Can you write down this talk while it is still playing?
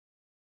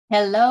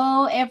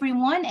Hello,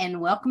 everyone,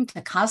 and welcome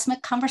to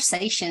Cosmic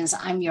Conversations.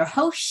 I'm your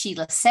host,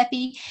 Sheila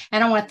Seppi,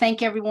 and I want to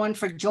thank everyone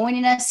for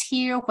joining us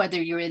here,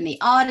 whether you're in the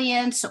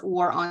audience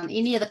or on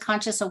any of the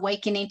Conscious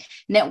Awakening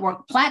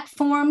Network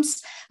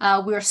platforms.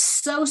 We're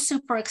so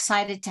super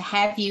excited to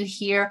have you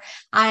here.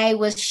 I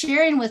was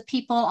sharing with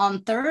people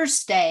on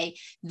Thursday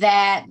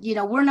that,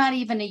 we're not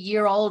even a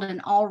year old,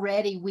 and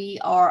already we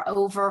are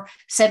over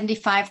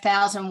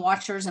 75,000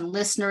 watchers and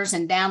listeners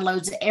and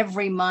downloads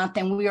every month,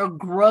 and we are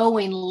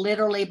growing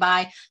literally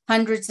by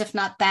hundreds, if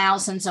not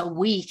thousands a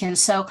week. And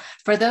so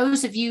for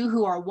those of you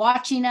who are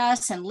watching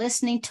us and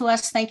listening to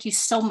us, thank you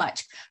so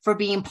much for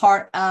being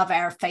part of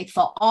our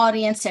faithful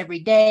audience every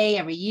day,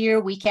 every year,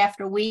 week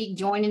after week,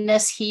 joining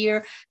us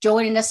here,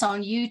 joining us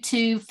on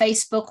YouTube,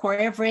 Facebook,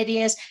 wherever it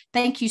is.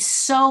 Thank you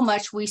so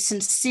much. We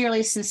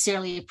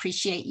sincerely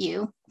appreciate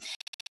you.